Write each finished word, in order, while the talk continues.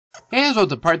Hey, welcome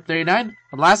to part 39. On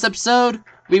the last episode,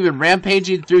 we've been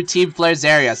rampaging through Team Flare's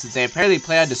area since they apparently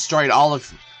plan on destroying all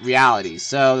of reality.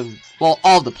 So, well,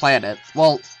 all of the planet.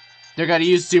 Well, they're gonna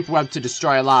use Super Web to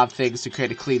destroy a lot of things to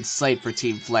create a clean slate for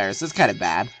Team Flare, so it's kinda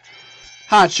bad.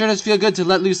 It sure does feel good to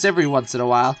let loose every once in a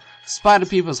while. Spotting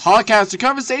people's holocaust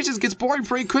conversations gets boring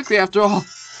pretty quickly after all.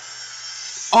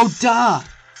 Oh, duh!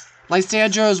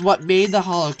 Lysandra is what made the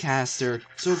holocaster,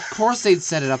 so of course they'd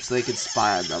set it up so they could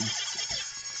spy on them.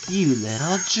 You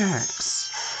little jerks.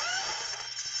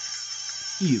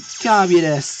 You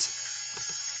communist.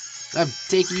 I'm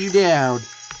taking you down.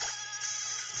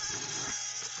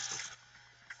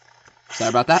 Sorry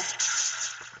about that.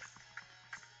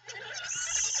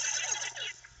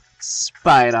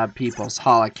 Spying on people's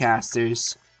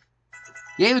holocasters.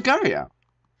 Yay, Lucario.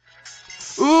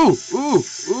 Ooh,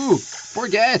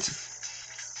 forget.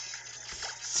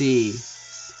 See.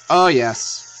 Oh,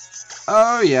 yes.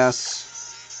 Oh, yes.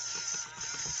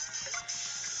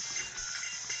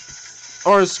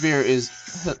 Aurasphere is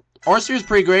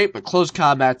pretty great, but close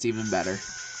combat's even better.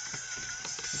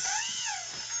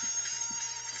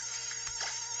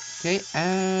 Okay,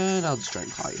 and I'll just try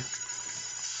and call you.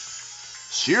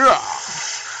 Sure.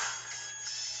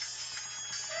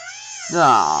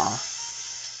 Nah.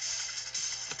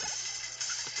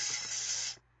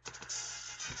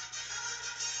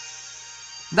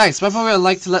 Nice, my Pokemon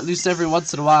like to let loose every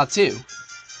once in a while too.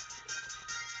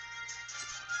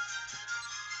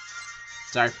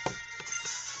 Sorry.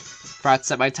 Forgot to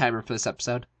set my timer for this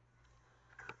episode.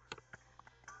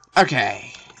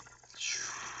 Okay.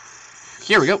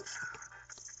 Here we go.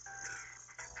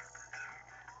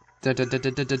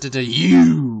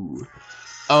 You!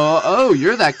 Oh,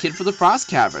 you're that kid from the Frost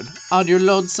Cavern. On your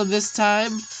lonesome this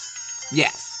time?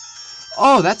 Yes.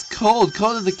 Oh, that's cold.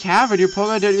 Cold in the cavern. Your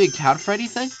Pokemon don't even count for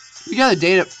anything? You got the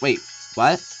data. Wait,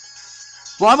 what?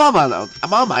 Well, I'm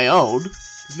on my own.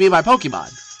 It's me and my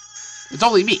Pokemon. It's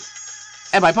only me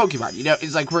and my Pokemon. You know,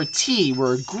 it's like we're a team.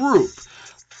 We're a group.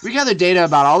 We gather data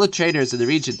about all the trainers in the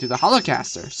region through the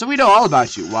Holocaster, so we know all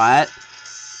about you. What?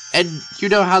 And you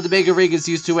know how the Mega Ring is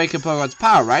used to awaken Pokemon's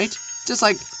power, right? Just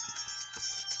like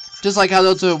how the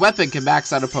Ultimate Weapon can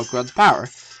max out a Pokemon's power.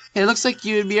 Hey, it looks like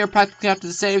you and me are practically after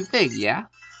the same thing, yeah?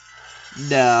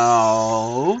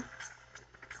 No.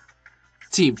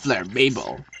 Team Flare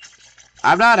Mabel.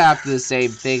 I'm not after the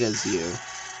same thing as you.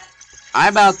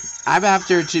 I'm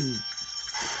after to...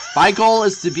 My goal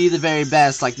is to be the very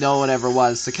best, like no one ever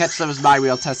was. To catch them is my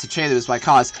real test, to train them is my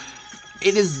cause.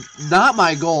 It is not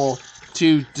my goal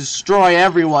to destroy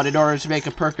everyone in order to make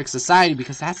a perfect society,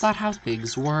 because that's not how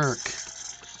things work.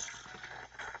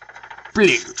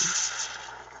 Blue.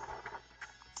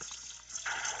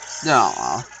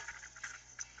 Aww.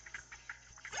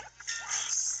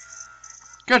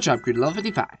 Garchomp grew to level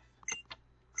 55.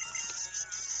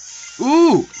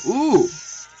 Ooh.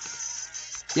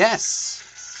 Yes.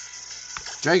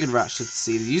 Dragon Rush. Let's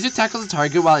see. The user tackles the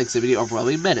target while exhibiting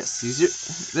overwhelming menace.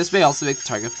 This may also make the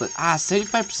target flip.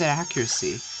 75%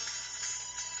 accuracy.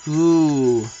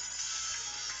 Ooh.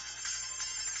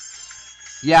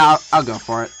 Yeah, I'll go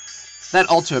for it. That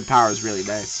ultimate power is really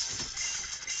nice.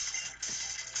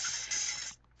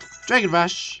 Dragon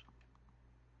Rush.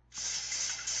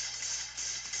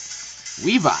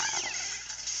 Weavile.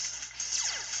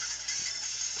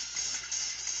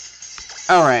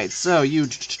 Alright, so you...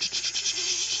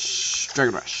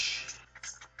 Dragon Rush.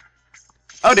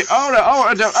 Oh, no,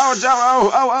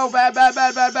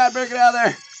 bad, bring it out of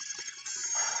there.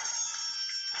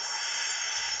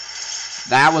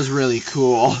 That was really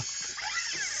cool.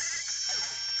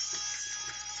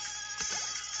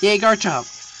 Yay, Garchomp.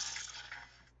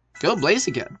 Go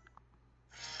Blaziken.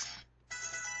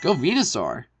 Go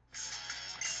Venusaur.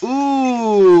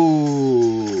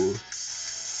 Ooh,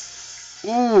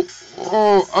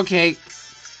 okay.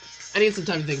 I need some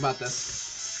time to think about this.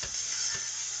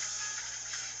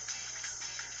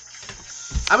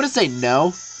 I'm gonna say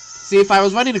no. See, if I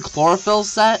was running a chlorophyll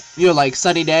set, you know, like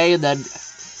Sunny Day, and then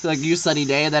like use Sunny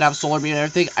Day and then have Solar Beam and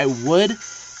everything, I would.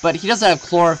 But he doesn't have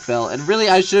chlorophyll, and really,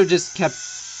 I should have just kept.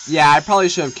 Yeah, I probably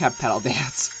should have kept Petal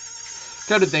Dance.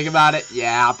 Come to think about it,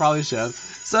 yeah, I probably should have.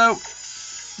 So,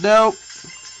 no.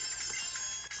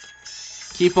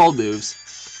 Keep old moves.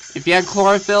 If you had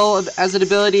chlorophyll as an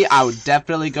ability, I would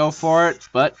definitely go for it,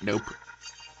 but nope.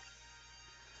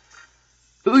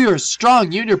 Ooh, you're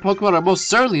strong. You and your Pokemon are most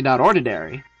certainly not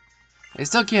ordinary. I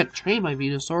still can't train my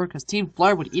Venusaur because Team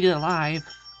Flare would eat it alive.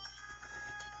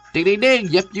 Ding ding ding,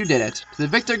 yep, you did it. To the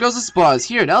victor goes the spoils.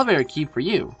 Here, an elevator key for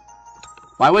you.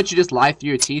 Why wouldn't you just lie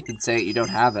through your teeth and say you don't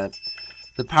have it?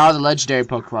 The power of the legendary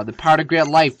Pokemon, the power to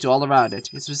grant life to all around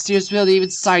it. Its mysterious ability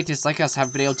even scientists like us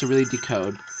haven't been able to really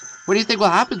decode. What do you think will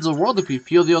happen to the world if we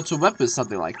fuel the ultimate weapon with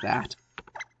something like that?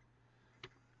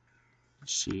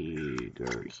 She go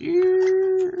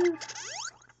here.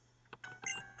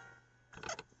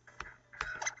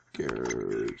 Go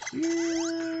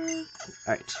here.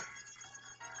 Alright.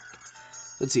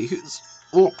 Let's see who's.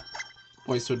 Oh!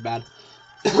 Voice went bad.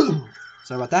 Sorry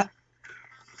about that.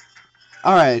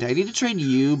 Alright, I need to train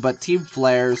you, but Team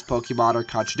Flare's Pokemon are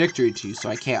contradictory to you, so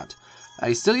I can't.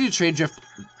 I still need to train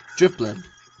Drifblim.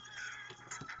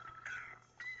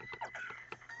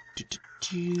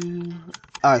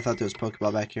 Oh, I thought there was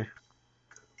Pokeball back here.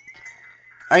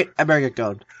 Alright, I better get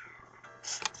going.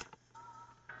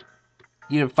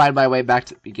 Need to find my way back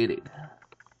to the beginning.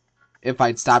 If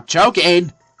I'd stop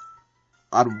choking!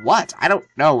 On what? I don't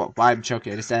know why I'm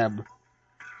choking. It's No.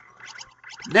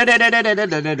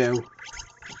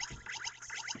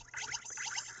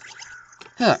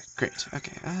 Huh, great.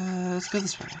 Okay, let's go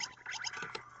this way.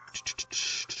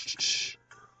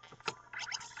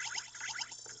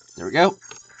 There we go.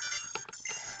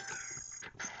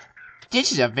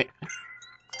 This is a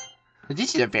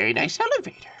very nice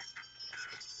elevator.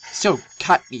 So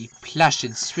cuddly, plush,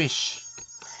 and swish.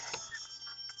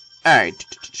 Alright.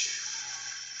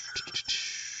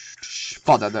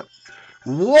 Fall down the.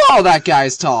 Whoa, that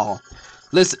guy's tall.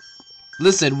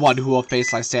 Listen, one who will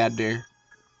face Lysander.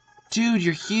 Dude,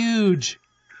 you're huge.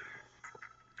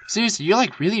 Seriously, you're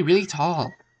like really, really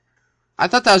tall. I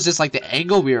thought that was just like the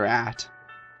angle we were at.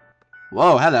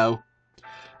 Whoa, hello.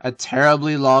 A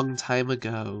terribly long time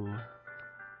ago.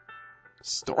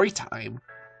 Story time.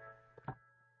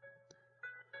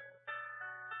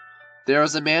 There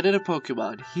was a man and a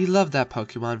Pokemon. He loved that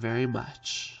Pokemon very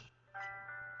much.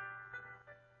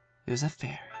 It was a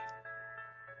fairy.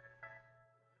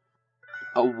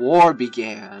 A war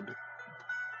began.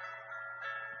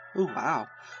 Oh, wow.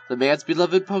 The man's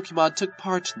beloved Pokemon took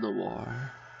part in the war.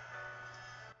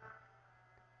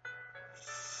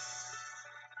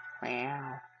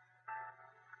 Wow.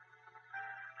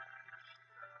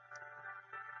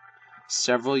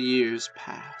 Several years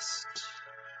passed.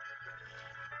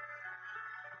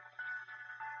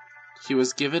 He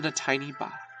was given a tiny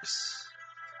box.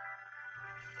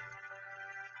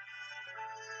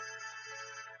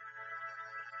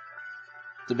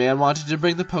 The man wanted to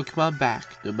bring the Pokemon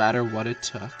back, no matter what it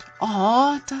took.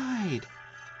 Aw, it died.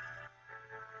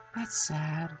 That's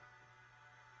sad.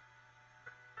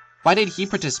 Why did he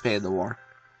participate in the war?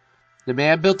 The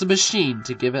man built a machine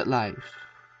to give it life.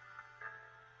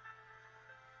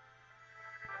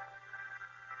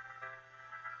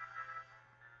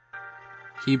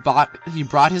 He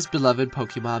brought his beloved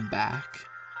Pokemon back.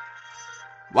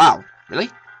 Wow, really?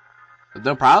 With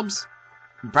no problems?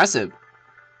 Impressive.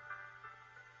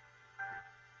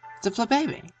 It's a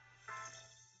Flabébé.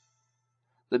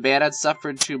 The man had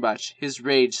suffered too much. His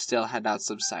rage still had not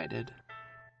subsided.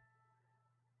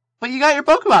 But you got your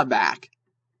Pokemon back!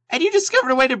 And you discovered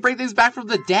a way to bring things back from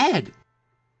the dead!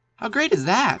 How great is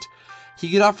that? He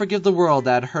could not forgive the world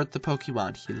that had hurt the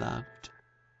Pokemon he loved.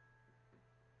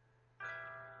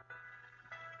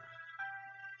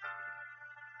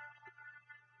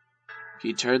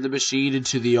 He turned the machine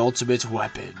into the ultimate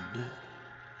weapon.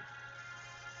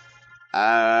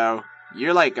 Oh,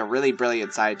 you're like a really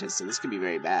brilliant scientist, so this could be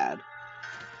very bad.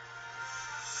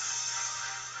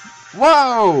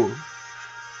 Whoa!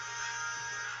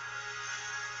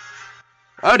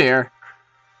 Oh dear.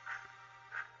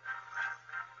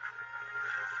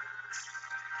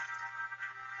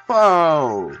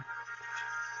 Whoa!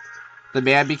 The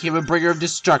man became a bringer of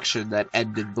destruction that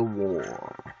ended the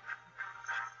war.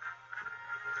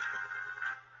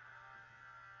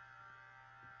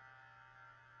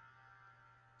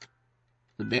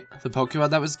 The Pokemon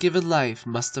that was given life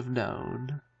must have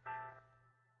known.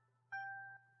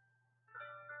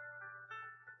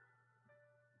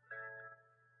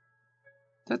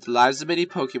 That the lives of many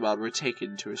Pokemon were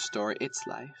taken to restore its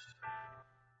life.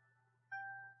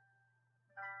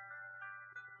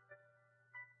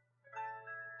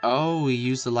 Oh, we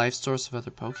used the life source of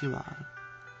other Pokemon.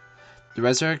 The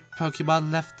resurrect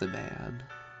Pokemon left the man.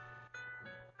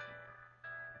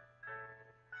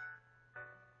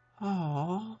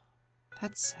 Oh,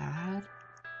 that's sad.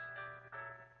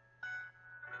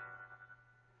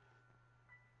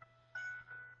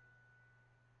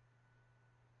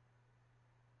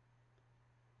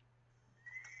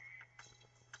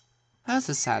 That's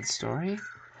a sad story.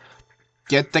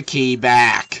 Get the key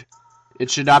back! It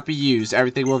should not be used.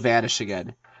 Everything will vanish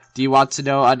again. Do you want to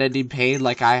know unending pain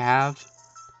like I have?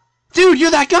 Dude, you're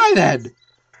that guy then!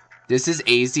 This is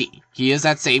AZ. He is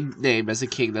that same name as the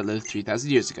king that lived 3,000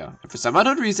 years ago. And for some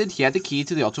unknown reason, he had the key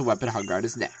to the ultimate weapon hung around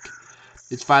his neck.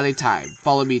 It's finally time.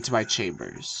 Follow me to my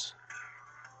chambers.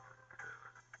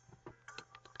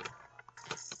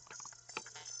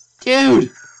 Dude!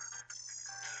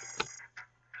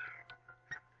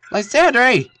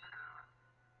 Lysandre!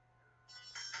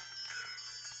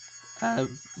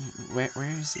 Where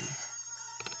is he?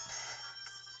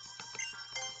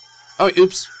 Oh,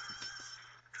 oops.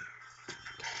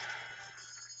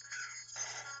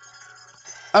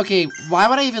 Okay, why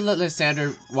would I even let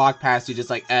Lysandre walk past you just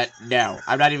like, no.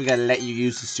 I'm not even gonna let you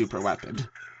use the super weapon.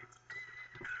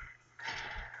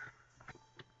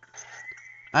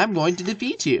 I'm going to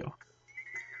defeat you.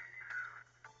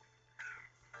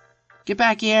 Get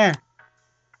back here.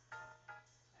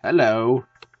 Hello.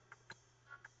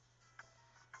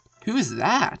 Who is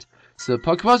that? So the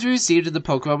Pokeballs we received and the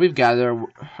Pokemon we've gathered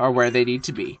are where they need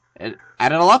to be. And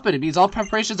add it all up and it means all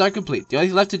preparations are complete. The only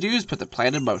thing left to do is put the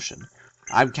plan in motion.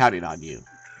 I'm counting on you.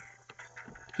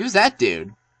 Who's that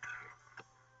dude?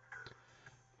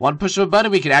 One push of a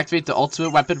button, we can activate the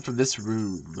ultimate weapon from this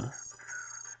room.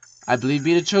 I believe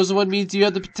being a chosen one means you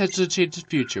have the potential to change the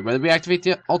future. Whether we activate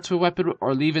the ultimate weapon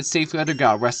or leave it safely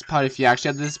underground rests upon if you actually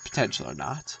have this potential or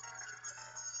not.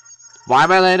 Why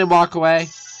am I letting him walk away?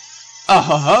 Oh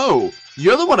ho ho!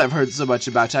 You're the one I've heard so much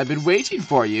about. I've been waiting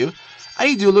for you. I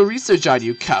need to do a little research on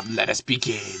you. Come, let us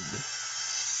begin.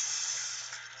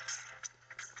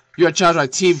 You're in charge of my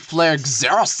team Flare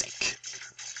Xerosic.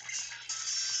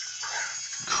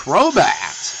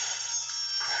 Crobat!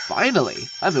 Finally!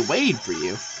 I've been waiting for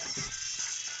you.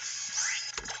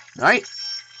 Alright.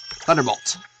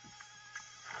 Thunderbolt.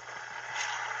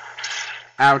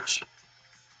 Ouch.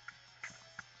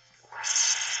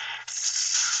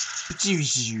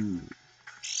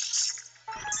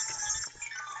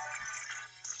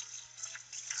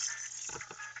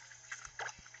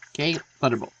 Okay,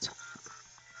 Thunderbolt.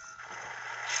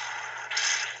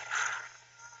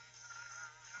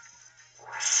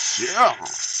 Yeah.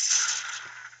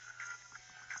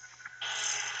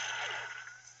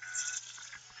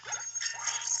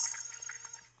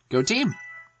 Go team.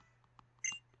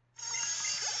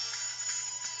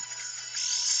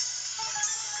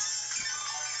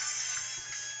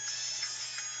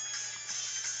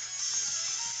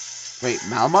 Wait,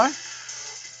 Malamar?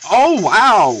 Oh,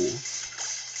 wow!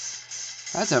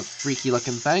 That's a freaky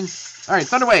looking thing. Alright,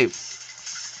 Thunder Wave.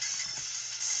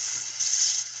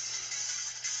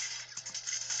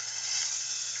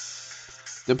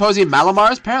 The opposing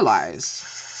Malamar is paralyzed.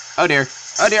 Oh dear.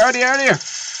 Oh dear, oh dear, oh dear.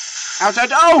 Ouch,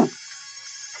 ouch, oh!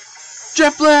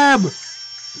 Drifblim!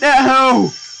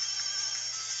 No!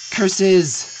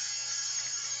 Curses.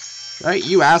 Alright,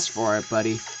 you asked for it,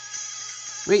 buddy.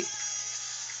 Wait.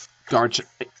 Garchomp.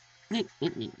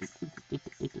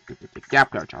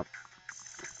 Yap, Garchomp.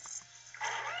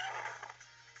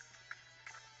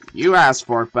 You asked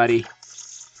for it, buddy.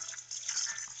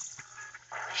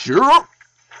 Sure.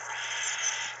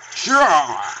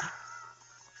 Sure.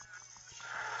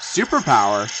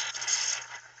 Superpower.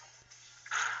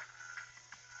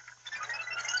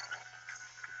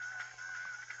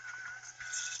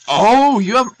 Oh,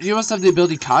 you must have the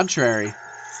ability Contrary.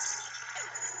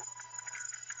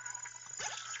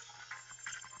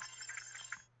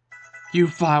 You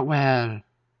fought well.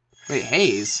 Wait,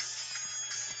 Haze?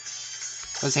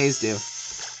 What's Haze do?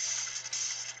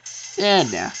 Yeah,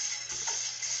 nah.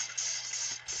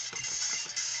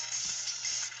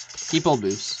 Keep old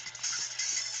moves.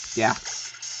 Yeah.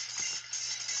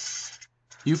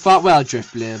 You fought well,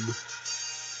 Drifblim.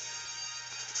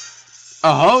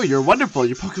 Oh, you're wonderful.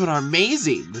 Your Pokemon are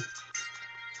amazing.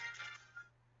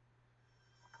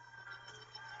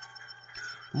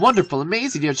 Wonderful,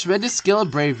 amazing. You have tremendous skill and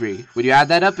bravery. When you add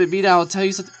that up, it means I'll tell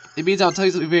you something.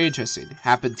 Very interesting.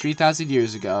 Happened 3,000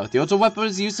 years ago. The ultimate weapon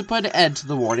was used to put an end to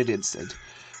the war in an instant.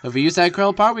 If we use that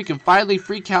incredible power, we can finally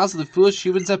free cows and the foolish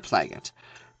humans that plague it.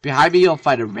 Behind me, you'll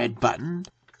find a red button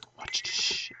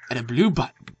and a blue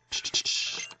button.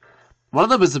 One of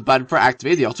them is the button for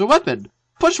activating the ultimate weapon.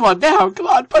 Push one now! Come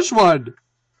on, push one!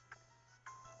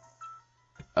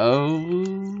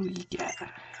 Oh, yeah.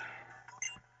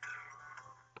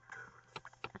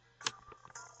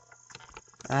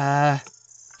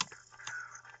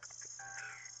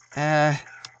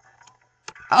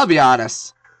 I'll be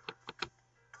honest.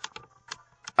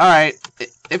 Alright,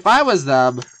 if I was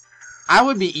them, I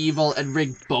would be evil and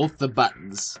rig both the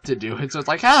buttons to do it. So it's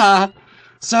like, haha.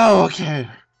 So, okay.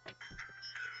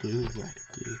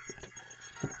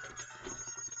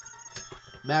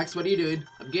 Max, what are you doing?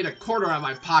 I'm getting a quarter out of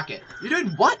my pocket. You're doing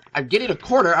what? I'm getting a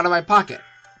quarter out of my pocket.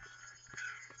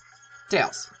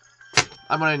 Tails.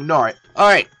 I'm gonna ignore it.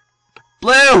 Alright.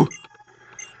 Blue!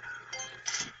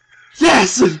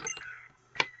 Yes!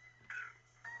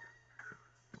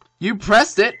 You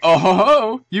pressed it. Oh ho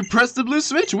ho! You pressed the blue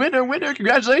switch. Winner, winner.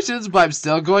 Congratulations, but I'm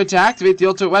still going to activate the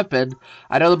ultimate weapon.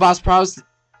 I know the boss promised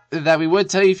that we would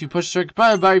tell you if you push the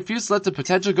button, but I refuse to let the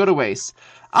potential go to waste.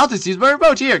 I'll just use my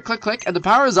remote here. Click, click, and the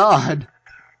power is on.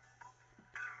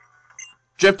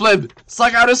 Driplim!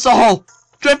 Suck out his soul!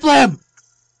 Driplim!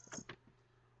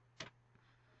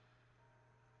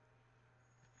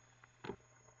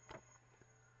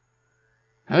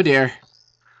 Oh dear.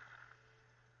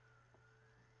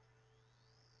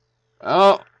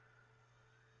 Oh.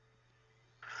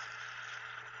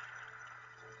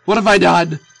 What have I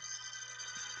done?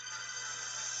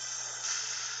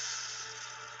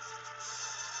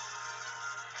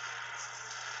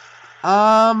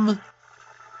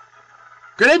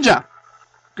 Greninja!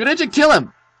 Greninja, kill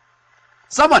him!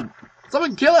 Someone!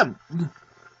 Someone kill him!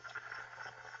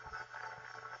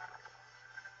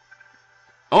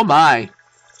 Oh my.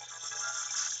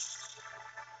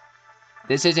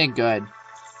 This isn't good.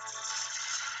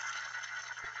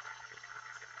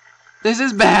 This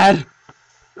is bad.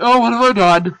 Oh, what have I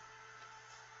done?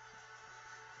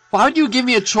 Why would you give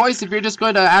me a choice if you're just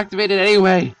going to activate it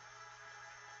anyway?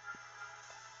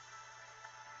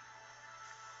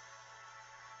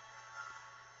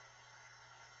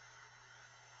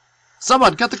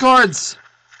 Someone, cut the cords!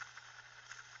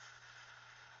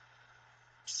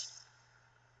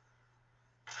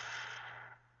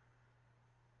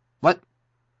 What?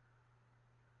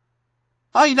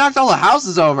 Oh, you knocked all the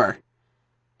houses over!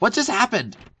 What just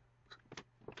happened?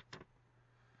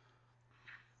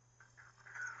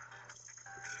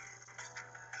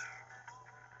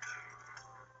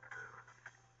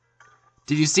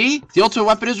 Did you see? The ultimate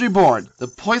weapon is reborn. The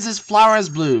poisonous flower has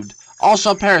bloomed. All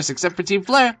shall perish except for Team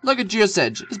Flare. Look at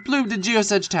Geosedge. It's bloomed in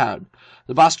Geosedge Town.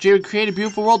 The boss dream created a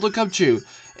beautiful world will come true.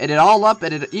 And it all up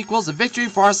and it equals a victory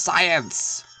for our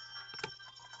science.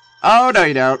 Oh, no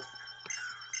you don't.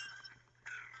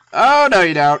 Oh, no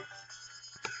you don't.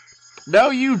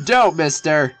 No you don't,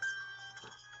 mister.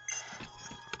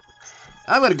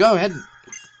 I'm gonna go ahead and...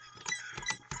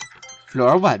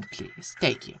 Floor 1, please.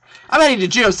 Thank you. I'm heading to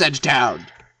Geosedge Town.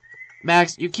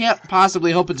 Max, you can't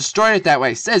possibly hope to destroy it that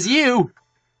way. Says you!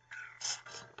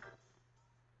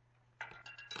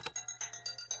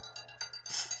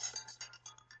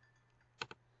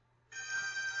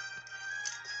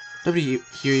 Nobody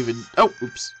here even... Oh,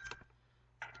 oops.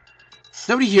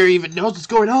 Nobody here even knows what's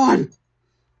going on!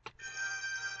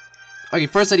 Okay,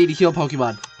 first I need to heal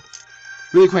Pokemon.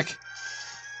 Really quick.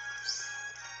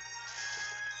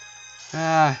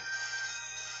 Ah.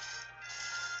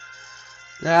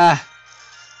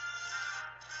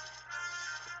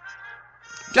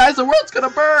 Guys, the world's gonna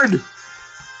burn!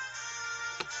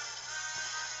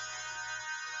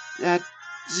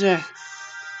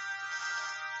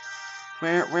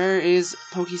 Where is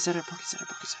Poke Center? Poke Center,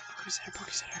 Poke Center, Poke Center,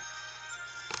 Poke Center.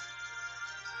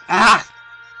 Ah!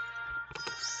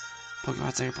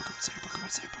 Pokemon Center, Pokemon Center, Pokemon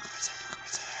Center, Pokemon Center, Pokemon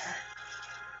Center.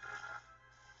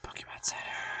 Pokemon Center.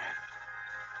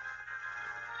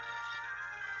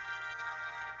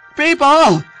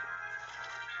 People!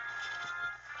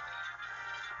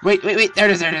 Wait, wait, wait. There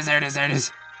it is, there it is, there it is, there it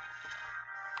is.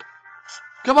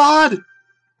 Come on!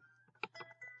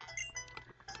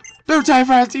 No time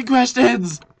for asking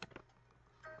questions!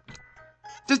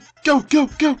 Just go, go,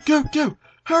 go, go, go!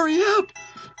 Hurry up!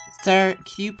 Sir,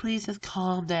 can you please just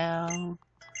calm down?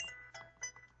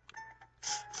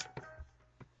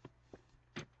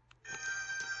 I'm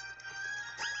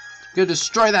gonna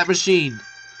destroy that machine!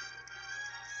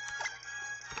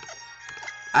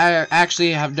 I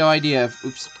actually have no idea if...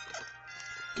 Oops.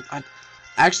 Come on.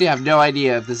 I actually have no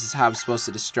idea if this is how I'm supposed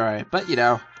to destroy it, but you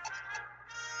know.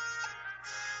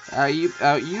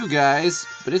 You guys,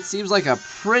 but it seems like a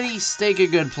pretty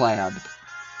stinking good plan.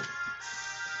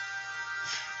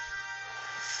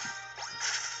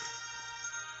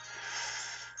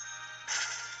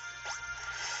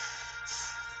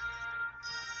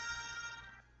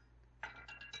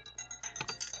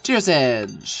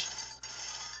 Geosedge!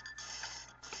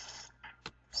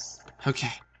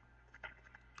 Okay.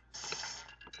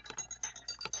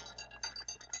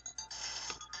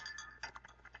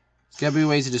 There's gotta be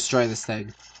ways to destroy this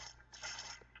thing.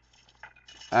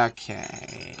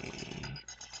 Okay.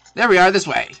 There we are, this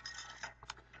way.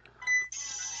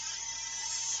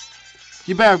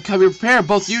 You better come prepared,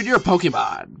 both you and your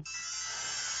Pokemon.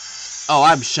 Oh,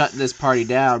 I'm shutting this party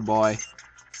down, boy.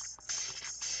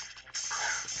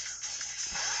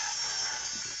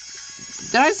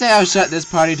 Did I say I was shutting this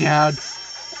party down?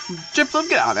 Driplim,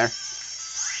 get out of there.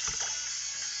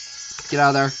 Get out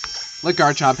of there. Let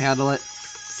Garchomp handle it.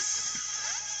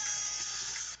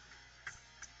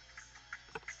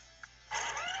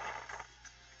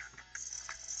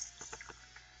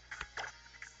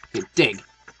 Okay, dig.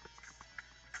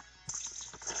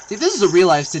 See, this is a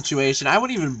real-life situation. I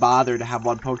wouldn't even bother to have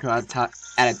one Pokemon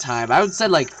at a time. I would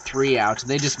send like 3 out, and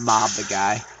they just mob the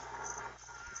guy.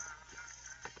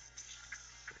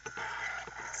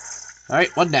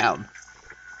 Alright, 1 down.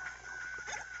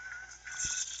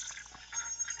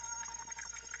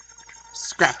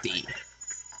 Scrafty.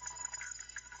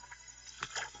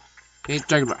 Okay,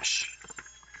 Dragon Rush.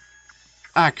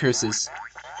 Ah, curses.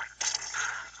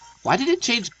 Why did it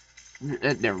change?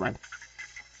 Never mind.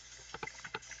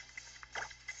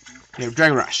 Okay,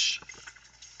 Dragon Rush.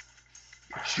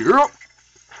 Sure.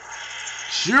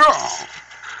 Sure.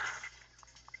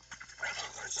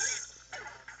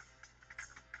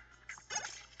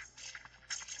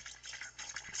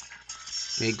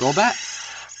 Okay, Golbat.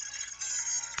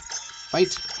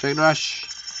 Fight. Dragon Rush.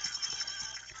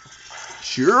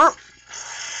 Sure.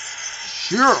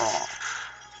 Sure.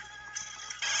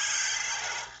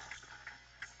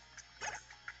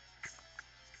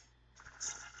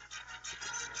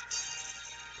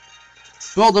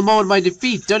 Behold the moment of my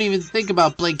defeat. Don't even think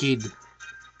about blinking.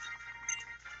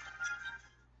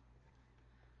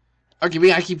 Okay, we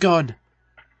gotta keep going.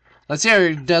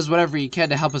 Lucario does whatever he can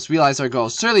to help us realize our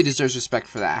goals. Certainly deserves respect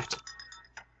for that.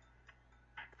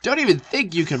 Don't even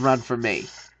think you can run from me.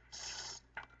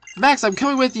 Max, I'm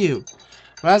coming with you.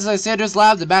 When I was at Lysandra's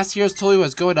lab, the Master Heroes told me what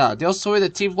was going on. They also told me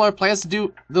that Team Flare plans to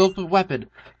do the open weapon.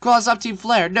 Go on, stop Team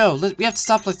Flare. No, we have to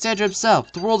stop Lysandra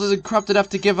himself. The world isn't corrupt enough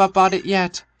to give up on it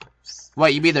yet.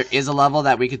 What, you mean there is a level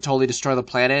that we could totally destroy the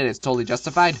planet and it's totally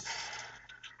justified?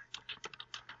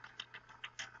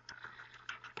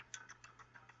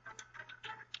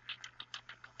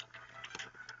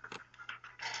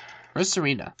 Where's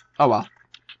Serena? Oh well.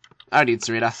 I don't need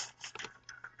Serena.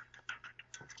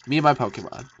 Me and my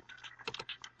Pokemon.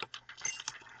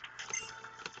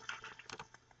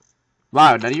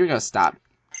 Wow, none of you are gonna stop.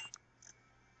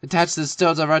 Attached to the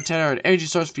stones of our antenna are an energy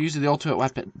source for using the ultimate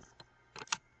weapon.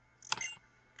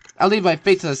 I'll leave my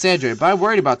fate to Lysandra, but I'm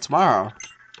worried about tomorrow.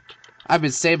 I've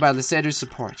been saved by Lysandra's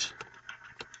support.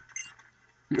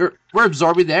 We're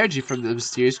absorbing the energy from the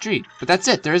mysterious tree, but that's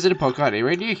it. There isn't a Pokemon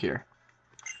anywhere near here.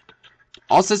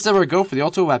 All systems are go for the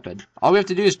ultimate weapon. All we have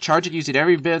to do is charge it using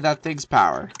every bit of that thing's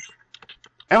power.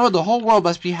 Everyone, the whole world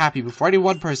must be happy before any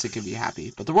one person can be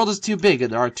happy. But the world is too big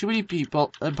and there are too many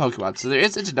people and Pokemon, so there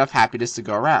isn't enough happiness to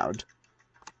go around.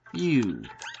 You.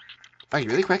 Okay,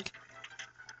 really quick.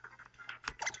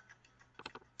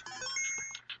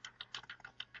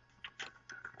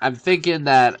 I'm thinking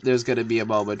that there's gonna be a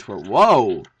moment where,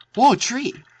 whoa,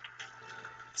 tree.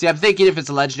 See, I'm thinking if it's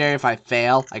a legendary, if I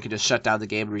fail, I can just shut down the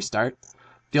game and restart.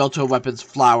 The ultimate weapon's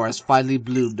flower has finally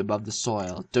bloomed above the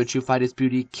soil. Don't you find its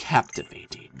beauty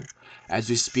captivating? As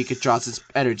we speak, it draws its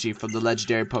energy from the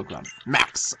legendary Pokemon.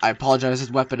 Max, I apologize, this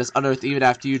weapon is unearthed even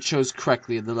after you chose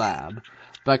correctly in the lab.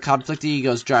 But conflicting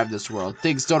egos drive this world.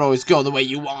 Things don't always go the way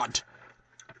you want.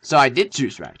 So I did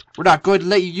choose right. We're not going to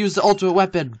let you use the ultimate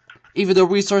weapon. Even though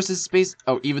resources, space,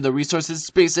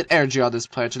 and energy on this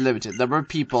planet are limited, the number of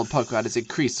people and Pokemon has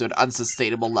increased to an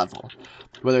unsustainable level.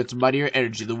 Whether it's money or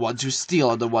energy, the ones who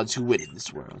steal are the ones who win in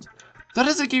this world. That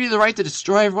doesn't give you the right to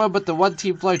destroy everyone but the one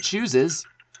Team Flare chooses.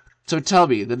 So tell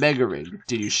me, the Mega Ring,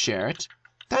 did you share it?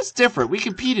 That's different, we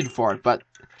competed for it, but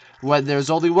when there's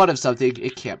only one of something,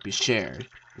 it can't be shared.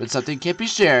 When something can't be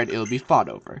shared, it'll be fought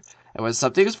over. And when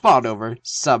something is fought over,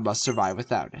 some must survive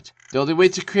without it. The only way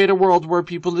to create a world where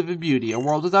people live in beauty, a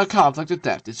world without conflict or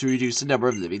theft, is to reduce the number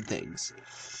of living things.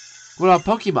 What about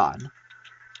Pokemon?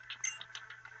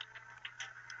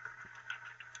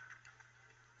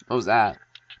 What was that?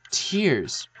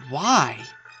 Tears. Why?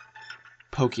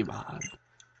 Pokemon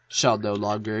shall no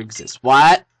longer exist.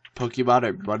 What? Pokemon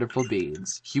are wonderful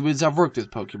beings. Humans have worked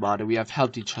with Pokemon, and we have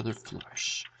helped each other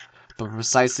flourish. But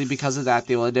precisely because of that,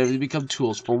 they will inevitably become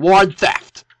tools for war and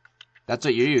theft. That's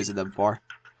what you're using them for.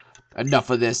 Enough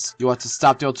of this. You want to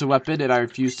stop the ultimate weapon, and I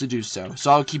refuse to do so. So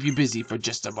I'll keep you busy for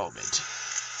just a moment.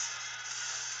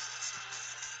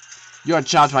 You're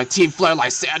challenged by Team Flare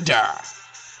Lysander.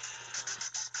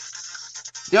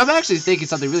 You know, I'm actually thinking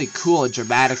something really cool and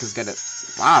dramatic is gonna...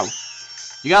 Wow.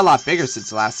 You got a lot bigger since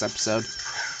the last episode.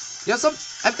 You know,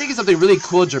 I'm thinking something really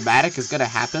cool and dramatic is gonna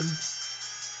happen.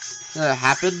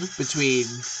 Between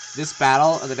this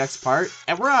battle and the next part,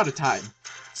 and we're out of time.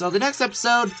 So the next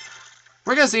episode,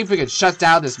 we're gonna see if we can shut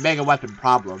down this mega weapon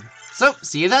problem. So,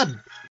 see you then!